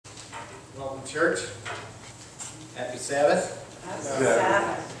Welcome, church. Happy Sabbath. Happy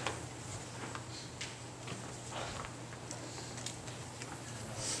Sabbath.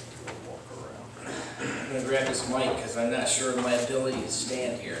 I'm going to grab this mic because I'm not sure of my ability to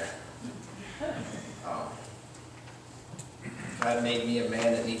stand here. God made me a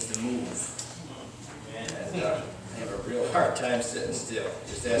man that needs to move. And I have a real hard time sitting still.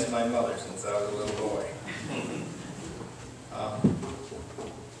 Just ask my mother since I was a little boy.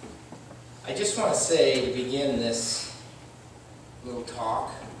 I just want to say, to begin this little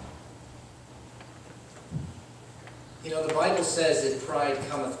talk, you know, the Bible says that pride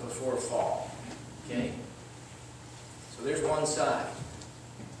cometh before a fall. Okay? So there's one side.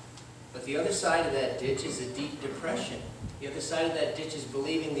 But the other side of that ditch is a deep depression. The other side of that ditch is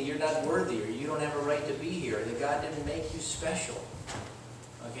believing that you're not worthy, or you don't have a right to be here, or that God didn't make you special.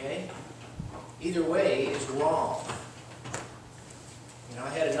 Okay? Either way is wrong. You know, I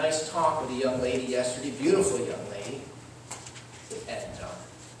had a nice talk with a young lady yesterday, beautiful young lady, and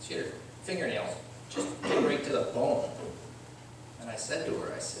she had her fingernails just right to the bone. And I said to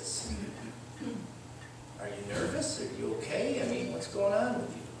her, I says, "Are you nervous? Are you okay? I mean, what's going on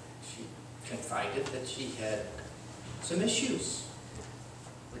with you?" She confided that she had some issues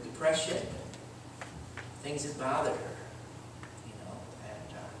with depression, things that bothered her, you know,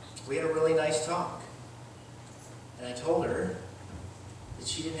 and we had a really nice talk. And I told her that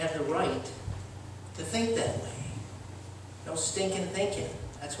she didn't have the right to think that way. No stinking thinking.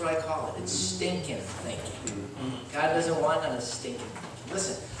 That's what I call it. It's stinking thinking. God doesn't want none of stinking thinking.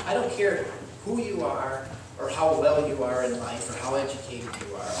 Listen, I don't care who you are or how well you are in life or how educated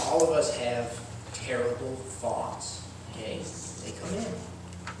you are. All of us have terrible thoughts. Okay? They come in.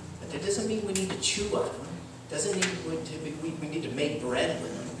 But that doesn't mean we need to chew on them. Doesn't mean we need to make bread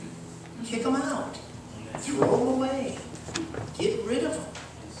with them. Kick them out. Throw them away. Get rid of them.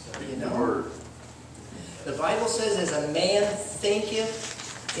 You know? The Bible says, as a man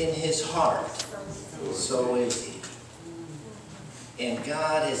thinketh in his heart, so is he. And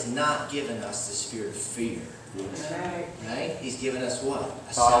God has not given us the spirit of fear. Right? He's given us what?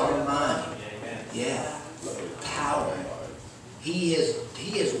 A sound mind. Yeah. Power. He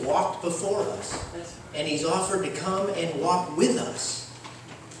has walked before us. And He's offered to come and walk with us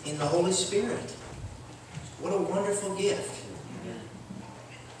in the Holy Spirit. What a wonderful gift.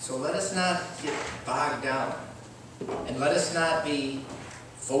 So let us not get bogged down. And let us not be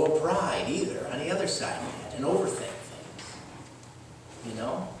full of pride either on the other side of it and overthink things. You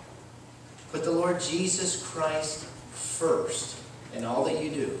know? Put the Lord Jesus Christ first in all that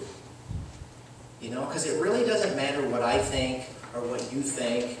you do. You know? Because it really doesn't matter what I think or what you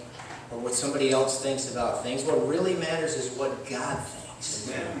think or what somebody else thinks about things. What really matters is what God thinks.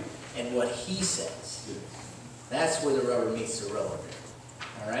 Amen. And what He says. That's where the rubber meets the road.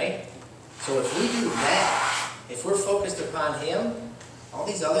 Alright? So if we do that, if we're focused upon Him, all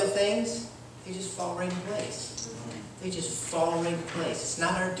these other things, they just fall right in place. They just fall right in place. It's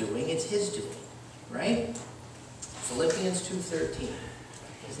not our doing, it's His doing. Right? Philippians 2:13.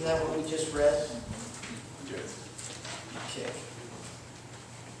 Isn't that what we just read? Okay.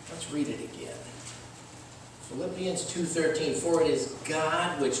 Let's read it again. Philippians 2:13. For it is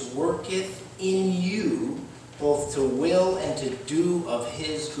God which worketh in you both to will and to do of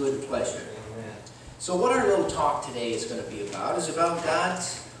His good pleasure. Amen. So what our little talk today is going to be about is about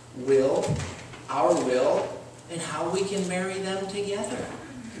God's will, our will, and how we can marry them together.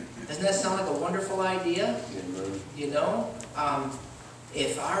 Doesn't that sound like a wonderful idea? Amen. You know,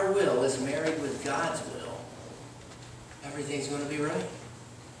 if our will is married with God's will, everything's going to be right.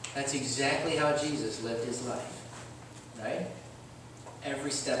 That's exactly how Jesus lived His life. Right? Every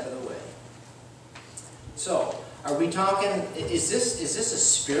step of the way. So, are we talking, is this a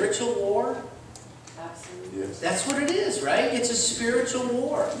spiritual war? Absolutely. Yes. That's what it is, right? It's a spiritual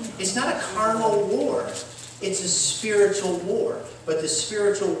war. It's not a carnal war. It's a spiritual war. But the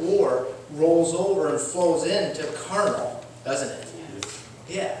spiritual war rolls over and flows into carnal, doesn't it? Yes.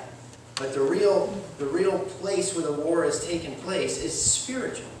 Yeah. But the real place where the war is taking place is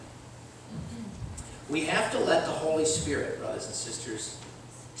spiritual. We have to let the Holy Spirit, brothers and sisters,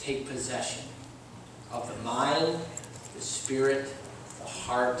 take possession of the mind, the spirit, the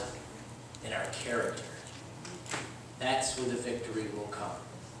heart, and our character. That's where the victory will come.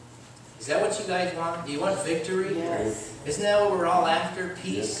 Is that what you guys want? Do you want victory? Yes. Isn't that what we're all after?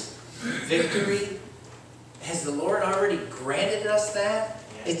 Peace? Yes. Victory? Has the Lord already granted us that?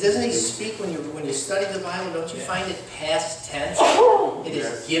 Doesn't He speak when you study the Bible? Don't you find it past tense? It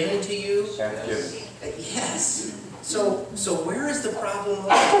is given to you? Yes. So where is the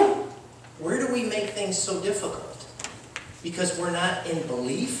problem? Where do we make things so difficult? because we're not in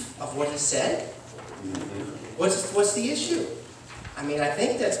belief of what he said? What's the issue? I mean, I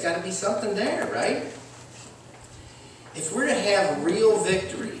think that's got to be something there, right? If we're to have real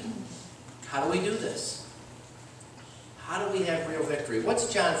victory, how do we do this? How do we have real victory?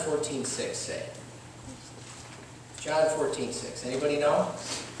 What's John 14:6 say? John 14:6. Anybody know?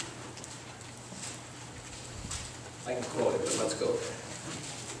 I can quote it, but let's go there.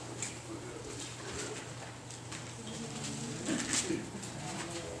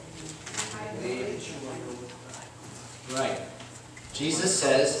 Right. Jesus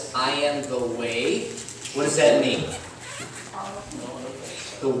says, I am the way. What does that mean?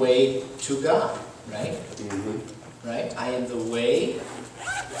 The way to God, right? Right? I am the way,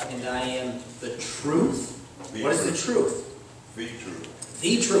 and I am the truth. What is the truth? The truth.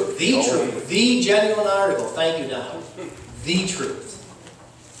 The truth. The truth. The genuine article. Thank you, Don. The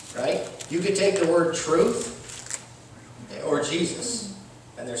truth. Right? You could take the word truth or Jesus,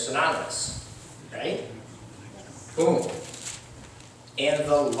 and they're synonymous. Right? Boom. And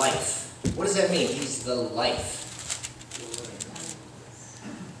the life. What does that mean? He's the life.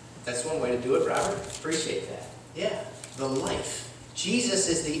 That's one way to do it, Robert. Appreciate that. Yeah, the life. Jesus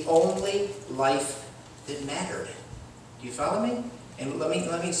is the only life that mattered. Do you follow me? And let me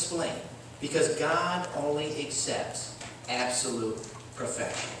explain. Because God only accepts absolute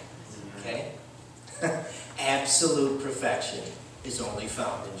perfection. Okay? Absolute perfection is only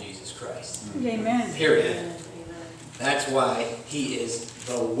found in Jesus Christ. Amen. Period. That's why he is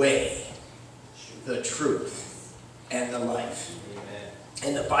the way, the truth, and the life.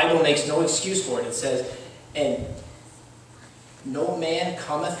 And the Bible makes no excuse for it. It says, and no man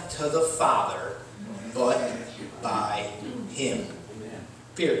cometh to the Father but by him.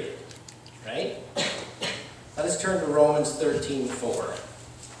 Period. Right? Let us turn to Romans 13:4.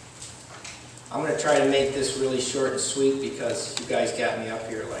 I'm going to try to make this really short and sweet because you guys got me up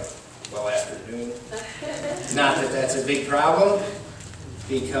here like well after noon. Not that that's a big problem,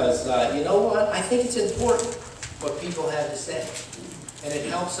 because you know what? I think it's important what people have to say. And it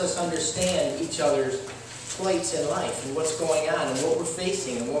helps us understand each other's plights in life and what's going on and what we're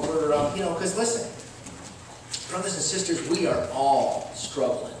facing and what we're, because listen, brothers and sisters, we are all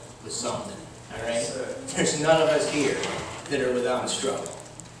struggling with something, all right? There's none of us here that are without struggle,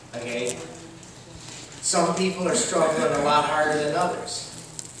 okay? Some people are struggling a lot harder than others.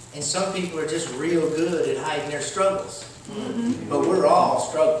 And some people are just real good at hiding their struggles. But we're all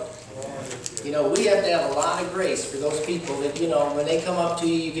struggling. You know, we have to have a lot of grace for those people that, you know, when they come up to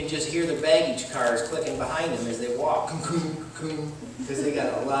you, you can just hear the baggage cars clicking behind them as they walk. Because they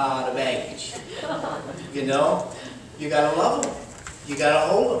got a lot of baggage. You know? You got to love them. You got to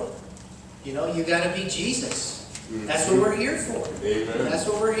hold them. You know, you got to be Jesus. That's what we're here for. Amen. That's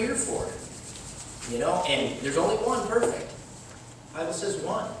what we're here for. You know, and there's only one perfect. The Bible says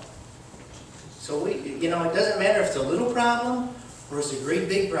one. So it doesn't matter if it's a little problem or it's a great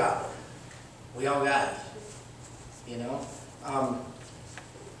big problem. We all got it. You know?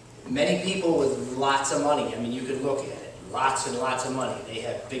 Many people with lots of money, I mean, you could look at it. Lots and lots of money. They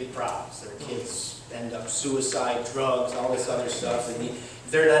have big problems. Their kids end up suicide, drugs, all this other stuff. And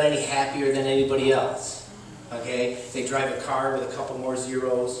they're not any happier than anybody else. Okay? They drive a car with a couple more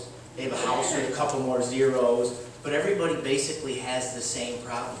zeros. They have a house with a couple more zeros. But everybody basically has the same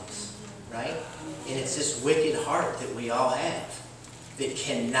problems. Right? And it's this wicked heart that we all have that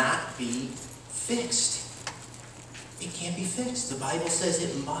cannot be fixed. It can't be fixed. The Bible says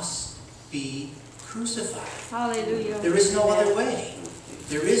it must be crucified. Hallelujah. There is no other way.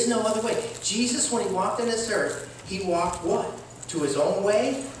 There is no other way. Jesus, when he walked on this earth, he walked what? To his own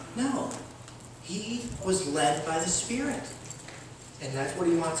way? No. He was led by the Spirit. And that's what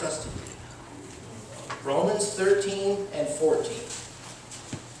he wants us to do. Romans 13 and 14.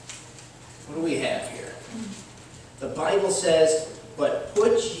 What do we have here? The Bible says, but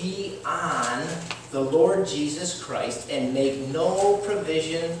put ye on the Lord Jesus Christ, and make no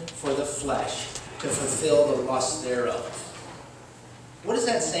provision for the flesh to fulfill the lust thereof. What is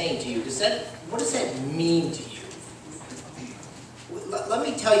that saying to you? What does that mean to you? Let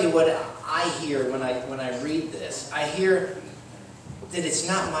me tell you what I hear when I read this. I hear that it's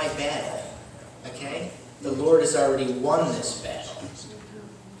not my battle. Okay? The Lord has already won this battle.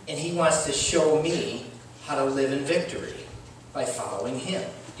 And he wants to show me how to live in victory by following him.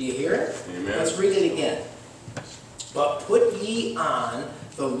 Do you hear it? Amen. Let's read it again. But put ye on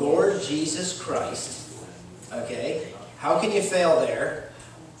the Lord Jesus Christ. Okay? How can you fail there?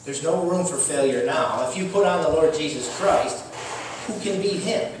 There's no room for failure now. If you put on the Lord Jesus Christ, who can beat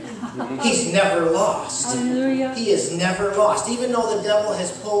him? He's never lost. Hallelujah. He is never lost. Even though the devil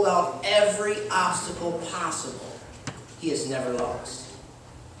has pulled out every obstacle possible, he has never lost.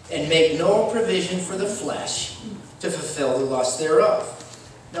 And make no provision for the flesh to fulfill the lust thereof.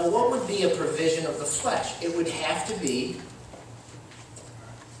 Now, what would be a provision of the flesh? It would have to be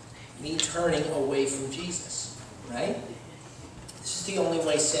me turning away from Jesus, right? This is the only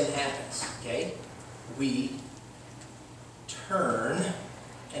way sin happens, okay? We turn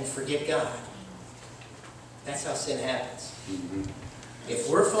and forget God. That's how sin happens. If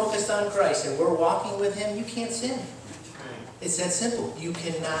we're focused on Christ and we're walking with him, you can't sin. It's that simple. You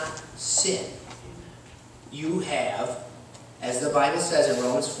cannot sin. You have, as the Bible says in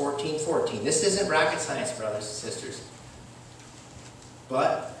Romans 14:14, this isn't rocket science, brothers and sisters,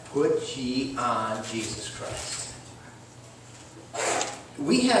 but put ye on Jesus Christ.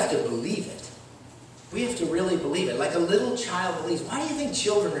 We have to believe it. We have to really believe it. Like a little child believes. Why do you think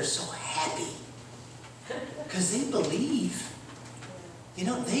children are so happy? Because they believe. You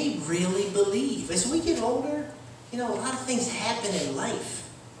know, they really believe. As we get older, you know, a lot of things happen in life.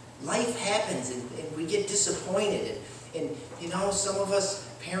 Life happens and we get disappointed. And, you know, some of us,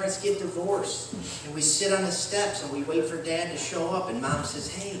 parents get divorced. And we sit on the steps and we wait for Dad to show up. And Mom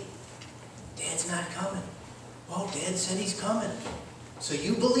says, hey, Dad's not coming. Well, Dad said he's coming. So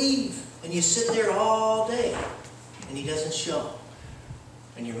you believe. And you sit there all day. And he doesn't show.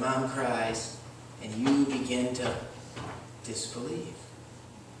 And your mom cries. And you begin to disbelieve.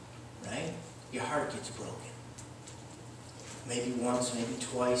 Right? Your heart gets broken. Maybe once, maybe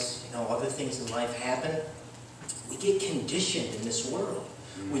twice. You know, other things in life happen. We get conditioned in this world.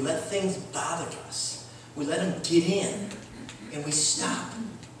 We let things bother us. We let them get in. And we stop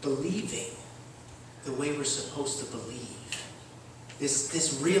believing the way we're supposed to believe.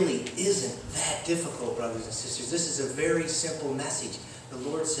 This really isn't that difficult, brothers and sisters. This is a very simple message. The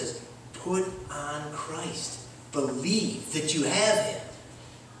Lord says, put on Christ. Believe that you have him.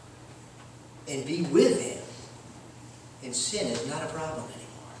 And be with him. And sin is not a problem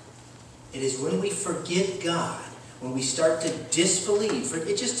anymore. It is when we forget God, when we start to disbelieve.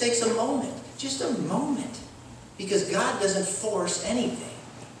 It just takes a moment. Just a moment. Because God doesn't force anything.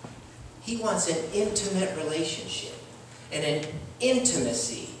 He wants an intimate relationship. And an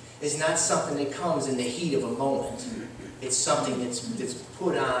intimacy is not something that comes in the heat of a moment. It's something that's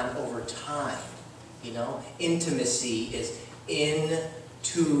put on over time. You know? Intimacy is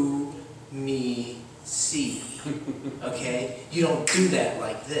into me see. Okay? You don't do that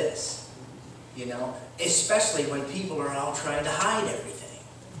like this. You know? Especially when people are all trying to hide everything.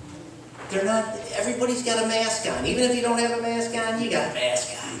 They're not, everybody's got a mask on. Even if you don't have a mask on, you got a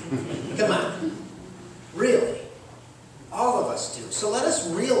mask on. Come on. Really. All of us do. So let us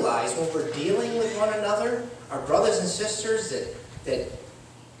realize when we're dealing with one another, our brothers and sisters that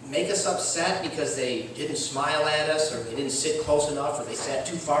make us upset because they didn't smile at us, or they didn't sit close enough, or they sat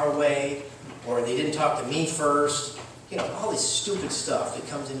too far away, or they didn't talk to me first. You know, all this stupid stuff that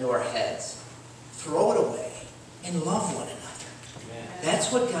comes into our heads. Throw it away and love one another. Amen.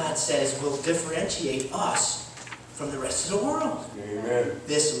 That's what God says will differentiate us from the rest of the world. Amen.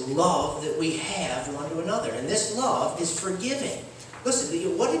 This love that we have one to another. And this love is forgiving.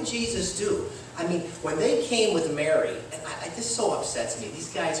 Listen, what did Jesus do? I mean, when they came with Mary, and this so upsets me.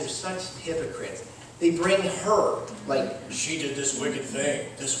 These guys are such hypocrites. They bring her, like, she did this wicked thing,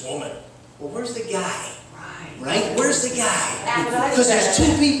 this woman. Well, where's the guy? Right? Where's the guy? Because there's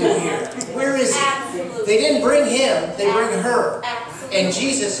two people here. Where is he? They didn't bring him, they bring her. And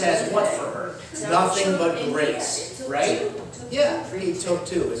Jesus has what for her? Nothing but grace. Right? Yeah, he took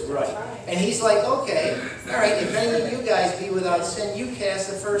two, is right. And he's like, okay, all right, if any of you guys be without sin, you cast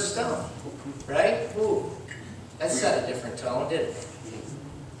the first stone. Right? Ooh, that set a different tone, didn't it?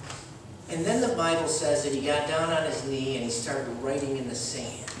 And then the Bible says that he got down on his knee and he started writing in the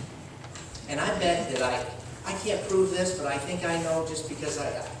sand. And I bet that I can't prove this, but I think I know just because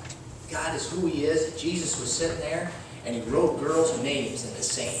God is who he is. Jesus was sitting there and he wrote girls' names in the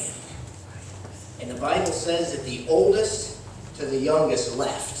sand. And the Bible says that the oldest to the youngest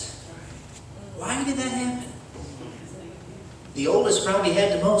left. Why did that happen? The oldest probably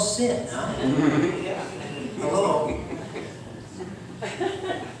had the most sin, huh? Hello?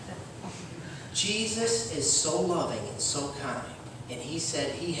 Jesus is so loving and so kind. And he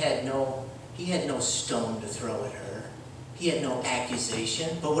said he had no stone to throw at her. He had no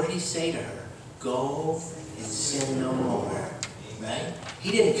accusation. But what did he say to her? Go and sin no more. Right?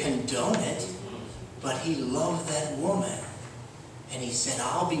 He didn't condone it. But he loved that woman. And he said,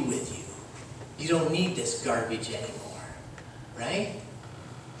 I'll be with you. You don't need this garbage anymore. Right?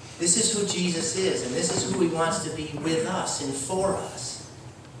 This is who Jesus is. And this is who he wants to be with us and for us.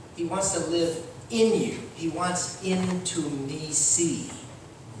 He wants to live in you. He wants into me see.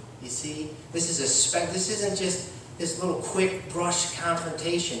 You see? This isn't this little quick brush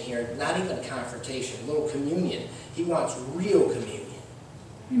confrontation here, not even a confrontation, a little communion. He wants real communion.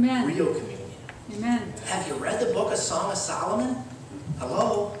 Amen. Real communion. Amen. Have you read the book of Song of Solomon?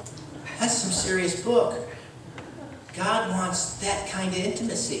 Hello? That's some serious book. God wants that kind of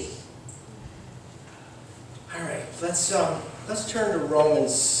intimacy. All right, let's turn to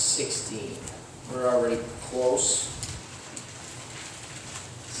Romans 16. We're already close.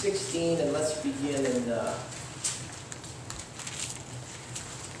 16, and let's begin in that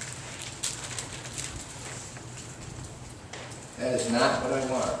is not what I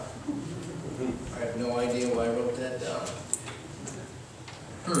want. I have no idea why I wrote that down.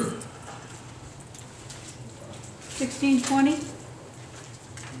 1620.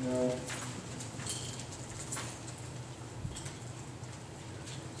 No.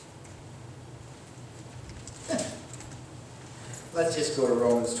 Let's just go to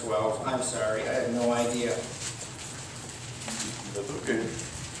Romans 12. I'm sorry, I have no idea. That's okay.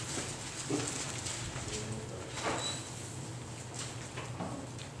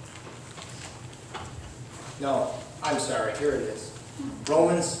 No, I'm sorry, here it is.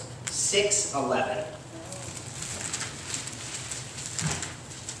 Romans 6:11.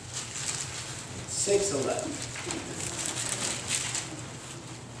 6:11.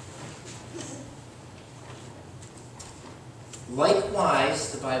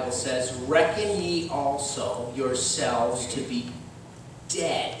 Likewise, the Bible says, reckon ye also yourselves to be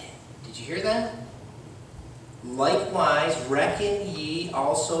dead. Did you hear that? Likewise, reckon ye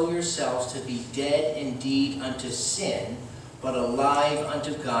also yourselves to be dead indeed unto sin, but alive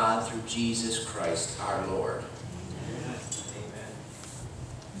unto God through Jesus Christ our Lord.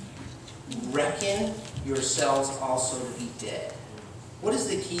 Amen. Reckon yourselves also to be dead. What is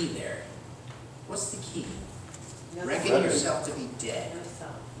the key there? What's the key? Reckon yourself to be dead.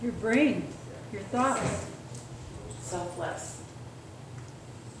 Your brain, your thoughts. Selfless.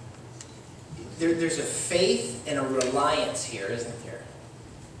 There's a faith and a reliance here, isn't there?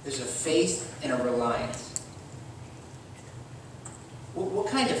 There's a faith and a reliance. What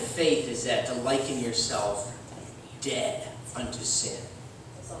kind of faith is that, to liken yourself dead unto sin?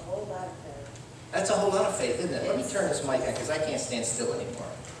 That's a whole lot of faith. That's a whole lot of faith, isn't it? Let me turn this mic on because I can't stand still anymore.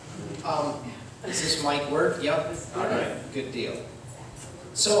 Does this mic work? Yep. All right. Good deal.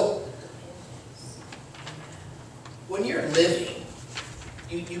 So, when you're living,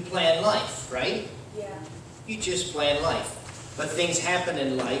 you plan life, right? Yeah. You just plan life. But things happen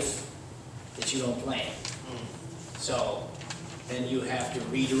in life that you don't plan. So, then you have to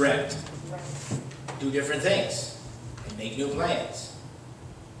redirect, do different things, and make new plans.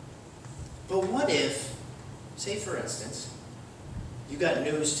 But what if, say for instance, you got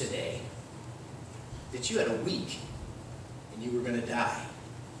news today that you had a week and you were going to die.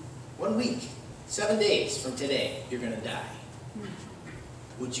 1 week, 7 days from today, you're going to die.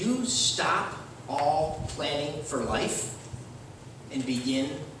 Would you stop all planning for life and begin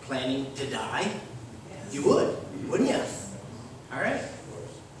planning to die? Yes. You would, wouldn't you? All right.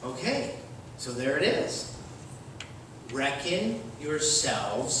 Okay, so there it is. Reckon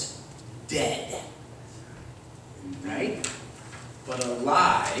yourselves dead, right? But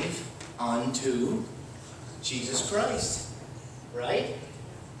alive unto Jesus Christ, right?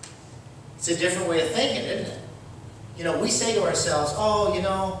 It's a different way of thinking, isn't it? You know, we say to ourselves, oh, you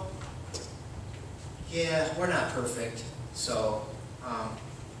know, yeah, we're not perfect, so,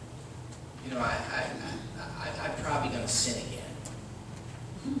 you know, I'm probably going to sin again.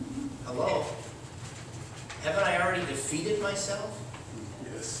 Hello? Haven't I already defeated myself?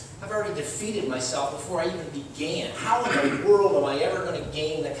 Yes. I've already defeated myself before I even began. How in the world am I ever going to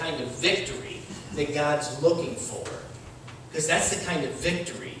gain the kind of victory that God's looking for? Because that's the kind of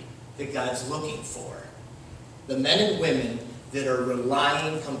victory that God's looking for. The men and women that are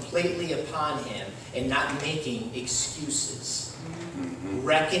relying completely upon Him and not making excuses.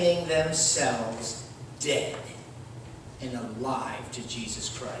 Reckoning themselves dead and alive to Jesus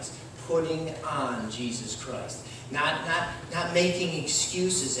Christ. Putting on Jesus Christ. Not making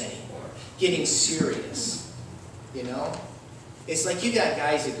excuses anymore. Getting serious. You know? It's like you got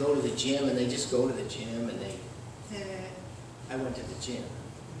guys that go to the gym and they just go to the gym and they, I went to the gym.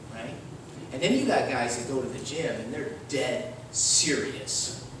 Right? And then you got guys that go to the gym and they're dead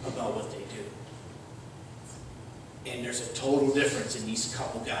serious about what they do. And there's a total difference in these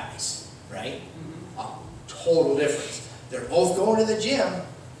couple guys, right? A total difference. They're both going to the gym.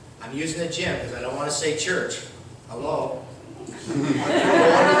 I'm using the gym because I don't want to say church. Hello? They're going to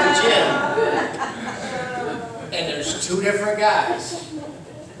the gym. And there's two different guys,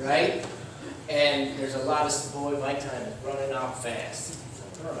 right? And there's a lot of, boy, my time is running out fast.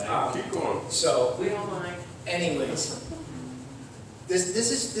 All right. Keep going. So, We don't mind. Anyways,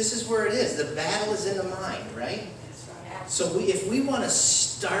 this is where it is. The battle is in the mind, right? So if we want to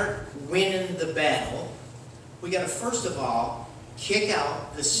start winning the battle, we got to first of all kick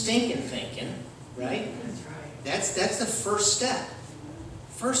out the stinking thinking, right? That's the first step.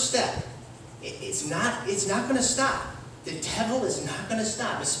 First step. It's not going to stop. The devil is not going to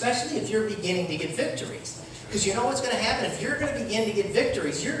stop, especially if you're beginning to get victories. Because you know what's going to happen? If you're going to begin to get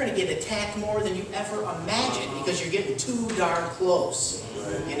victories, you're going to get attacked more than you ever imagined because you're getting too darn close.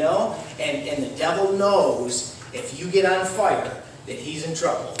 You know? And the devil knows if you get on fire that he's in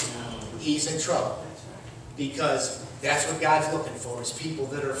trouble. He's in trouble. Because that's what God's looking for, is people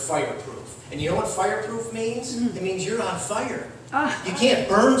that are fireproof. And you know what fireproof means? It means you're on fire. You can't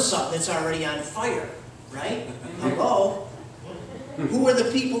burn something that's already on fire. Right? Hello? Who are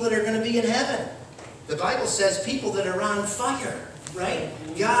the people that are going to be in heaven? The Bible says people that are on fire. Right?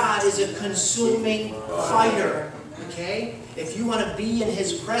 God is a consuming fire. Okay? If you want to be in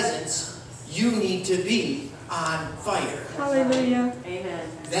His presence, you need to be on fire. Hallelujah. Amen.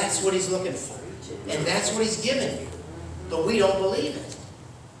 That's what He's looking for. And that's what He's given you. But we don't believe it.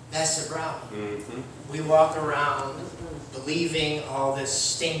 That's the problem. We walk around believing all this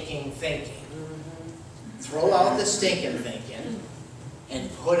stinking thinking. Throw out the stinking thinking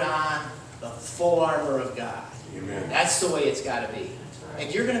and put on the full armor of God. Amen. That's the way it's got to be.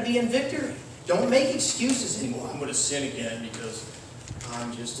 And you're going to be in victory. Don't make excuses anymore. I'm going to sin again because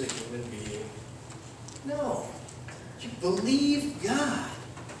I'm just a human being. No. You believe God.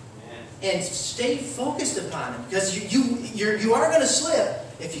 And stay focused upon Him. Because you are going to slip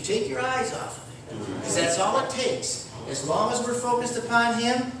if you take your eyes off of it. Because that's all it takes. As long as we're focused upon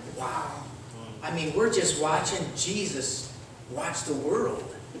Him, wow. I mean, we're just watching Jesus watch the world.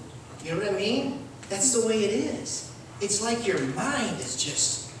 You know what I mean? That's the way it is. It's like your mind is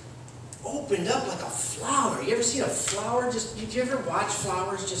just opened up like a flower. You ever seen a flower just, did you ever watch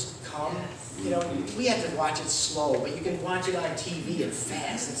flowers just come? You know, we have to watch it slow, but you can watch it on TV and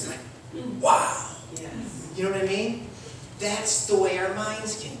fast. It's like, wow. You know what I mean? That's the way our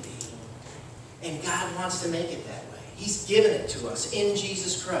minds can be. And God wants to make it that way. He's given it to us in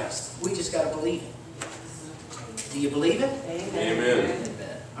Jesus Christ. We just got to believe it. Do you believe it? Amen. Amen.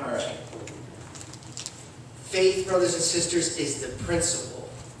 All right. Faith, brothers and sisters, is the principle.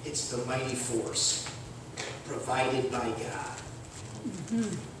 It's the mighty force provided by God.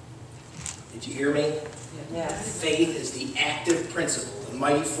 Did you hear me? Yes. Faith is the active principle, the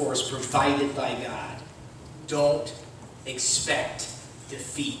mighty force provided by God. Don't expect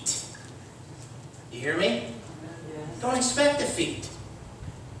defeat. You hear me? Don't expect defeat.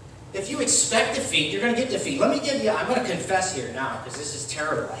 If you expect defeat, you're going to get defeat. Let me give you, I'm going to confess here now, because this is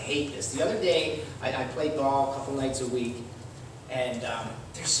terrible. I hate this. The other day, I played ball a couple nights a week, and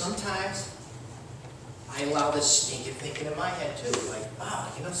there's sometimes I allow this stinking thinking in my head too. Like,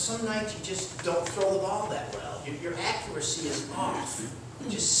 you know, some nights you just don't throw the ball that well. Your accuracy is off.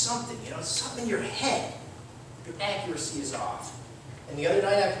 Just something, you know, something in your head. Your accuracy is off. And the other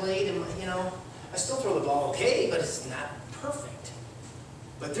night I played, and you know, I still throw the ball okay, but it's not perfect.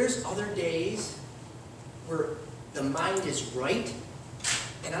 But there's other days where the mind is right,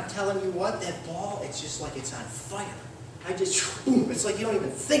 and I'm telling you what, that ball, it's just like it's on fire. I just, boom, it's like you don't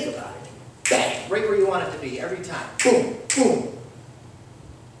even think about it. Bang, right where you want it to be every time. Boom, boom.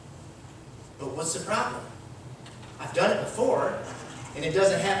 But what's the problem? I've done it before, and it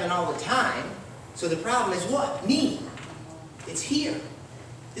doesn't happen all the time. So the problem is what? Me. It's here.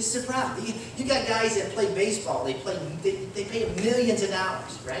 This is the problem. You got guys that play baseball. They pay them millions of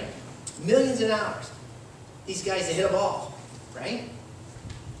dollars, right? Millions of dollars. These guys, they hit a ball, right?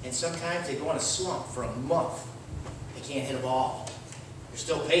 And sometimes they go on a slump for a month. They can't hit a ball. They're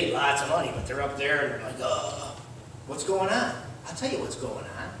still paid lots of money, but they're up there and they're like, oh, what's going on? I'll tell you what's going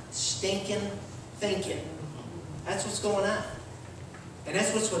on. Stinking thinking. That's what's going on. And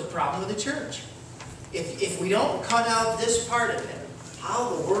that's what's the problem with the church. If we don't cut out this part of it,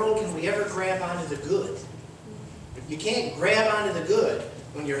 how in the world can we ever grab onto the good? You can't grab onto the good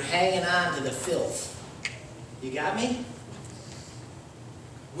when you're hanging on to the filth. You got me?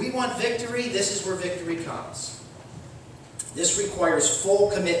 We want victory. This is where victory comes. This requires full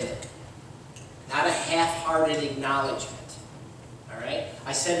commitment, not a half-hearted acknowledgement. All right?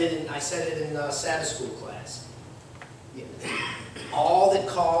 I said it in Sabbath school class. All that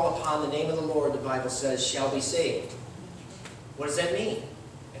call upon the name of the Lord, the Bible says, shall be saved. What does that mean?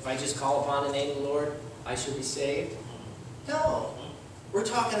 If I just call upon the name of the Lord, I should be saved? No. We're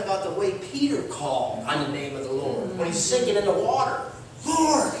talking about the way Peter called on the name of the Lord when he's sinking in the water.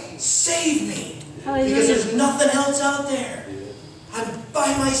 Lord, save me. Because there's nothing else out there. I'm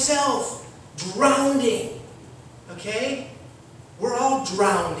by myself, drowning. Okay? We're all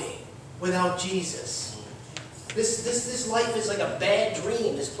drowning without Jesus. This life is like a bad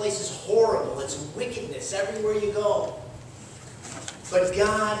dream. This place is horrible. It's wickedness everywhere you go. But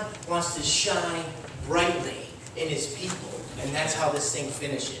God wants to shine brightly in His people. And that's how this thing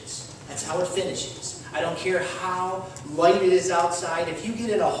finishes. That's how it finishes. I don't care how light it is outside. If you get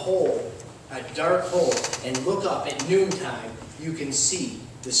in a hole, a dark hole, and look up at noontime, you can see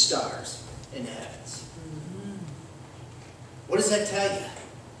the stars in the heavens. What does that tell you?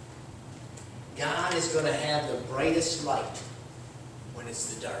 God is going to have the brightest light when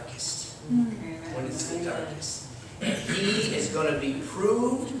it's the darkest. When it's the darkest. And He is going to be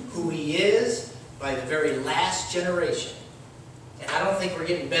proved who He is by the very last generation. And I don't think we're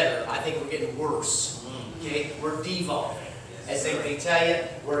getting better. I think we're getting worse. Okay? We're devolving. As they tell you,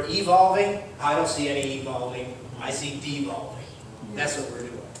 we're evolving. I don't see any evolving. I see devolving. That's what we're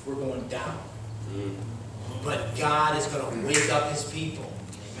doing. We're going down. But God is going to wake up His people.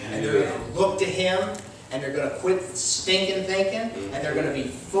 And they're going to look to Him, and they're going to quit stinking thinking, and they're going to be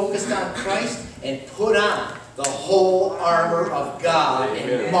focused on Christ and put on the whole armor of God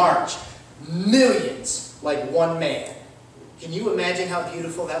and march millions like one man. Can you imagine how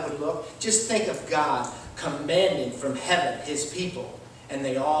beautiful that would look? Just think of God commanding from heaven His people, and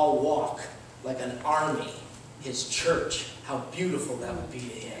they all walk like an army, His church. How beautiful that would be to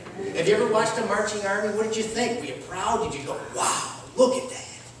Him. Have you ever watched a marching army? What did you think? Were you proud? Did you go, wow, look at that?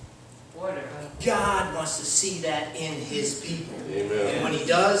 God wants to see that in His people. Amen. And when He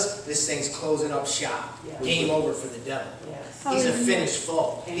does, this thing's closing up shop. Yes. Game over for the devil. Yes. He's a finished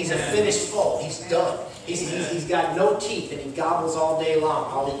foe. He's a finished foe. He's done. He's got no teeth, and he gobbles all day long,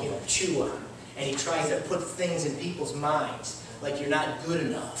 all he can chew on. And he tries to put things in people's minds, like you're not good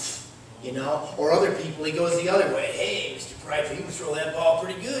enough, you know? Or other people, he goes the other way. Hey, Mr. Prideful, you can throw that ball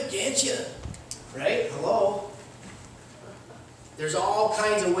pretty good, can't you? Right? Hello? There's all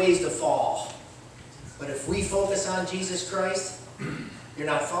kinds of ways to fall. But if we focus on Jesus Christ, you're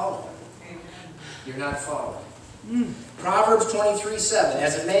not falling. You're not falling. Proverbs 23:7.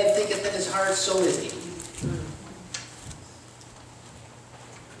 As a man thinketh in his heart, so is he.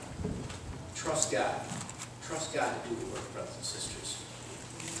 Trust God. Trust God to do the work, brothers and sisters.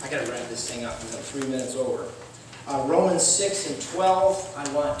 I got to wrap this thing up because I'm 3 minutes over. Romans 6:12.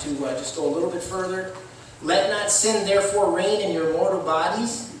 I want to just go a little bit further. Let not sin therefore reign in your mortal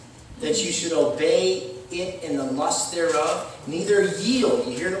bodies, that you should obey it in the lust thereof. Neither yield.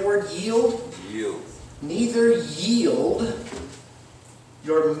 You hear the word yield? Yield. Neither yield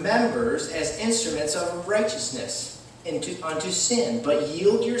your members as instruments of righteousness unto sin, but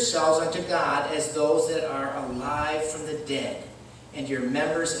yield yourselves unto God as those that are alive from the dead, and your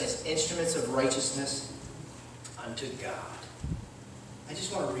members as instruments of righteousness unto God. I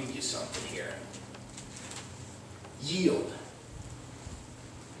just want to read you something here. Yield.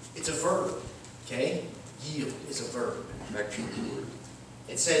 It's a verb, okay? Yield is a verb.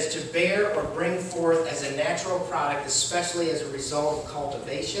 It says to bear or bring forth as a natural product, especially as a result of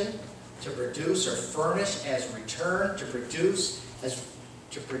cultivation, to produce or furnish as return, to produce as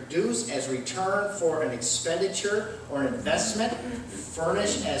return for an expenditure or an investment,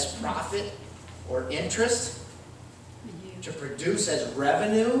 furnish as profit or interest, to produce as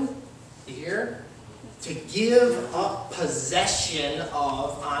revenue, you hear? To give up possession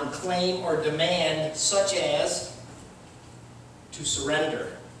of, on claim or demand, such as to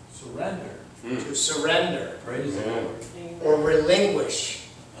surrender. Surrender. To surrender. Praise the Lord. Or relinquish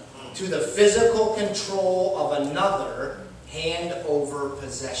to the physical control of another, hand over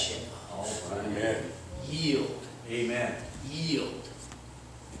possession of. Amen. Yield. Amen. Yield.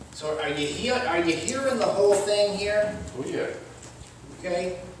 So are you hearing the whole thing here? Oh yeah.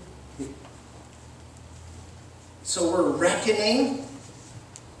 Okay? So we're reckoning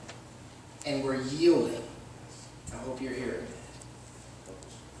and we're yielding. I hope you're hearing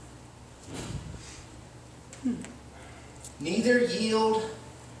that. Neither yield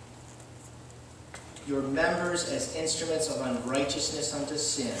your members as instruments of unrighteousness unto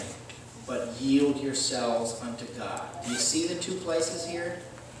sin, but yield yourselves unto God. Do you see the two places here?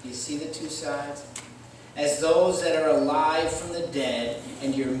 Do you see the two sides? As those that are alive from the dead,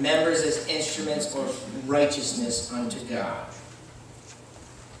 and your members as instruments of righteousness unto God.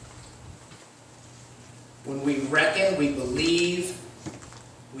 When we reckon, we believe,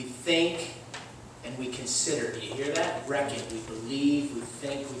 we think, and we consider. Do you hear that? Reckon. We believe, we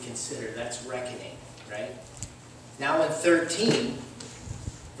think, we consider. That's reckoning, right? Now in 13,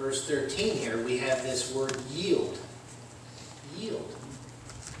 verse 13 here, we have this word yield. Yield.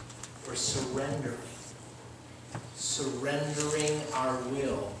 Or surrendering. Surrendering our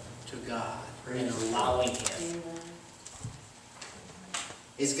will to God and allowing Him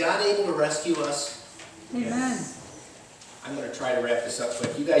Is God able to rescue us? Amen. I'm going to try to wrap this up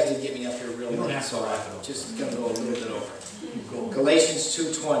quick. You guys did get me up here real You don't late, have to so wrap it I'm up. just going to go a little bit over. Go. Galatians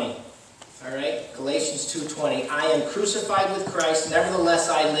 2:20. All right? Galatians 2:20. I am crucified with Christ, nevertheless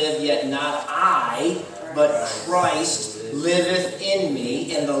I live, yet not I, but Christ liveth in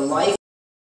me, and the life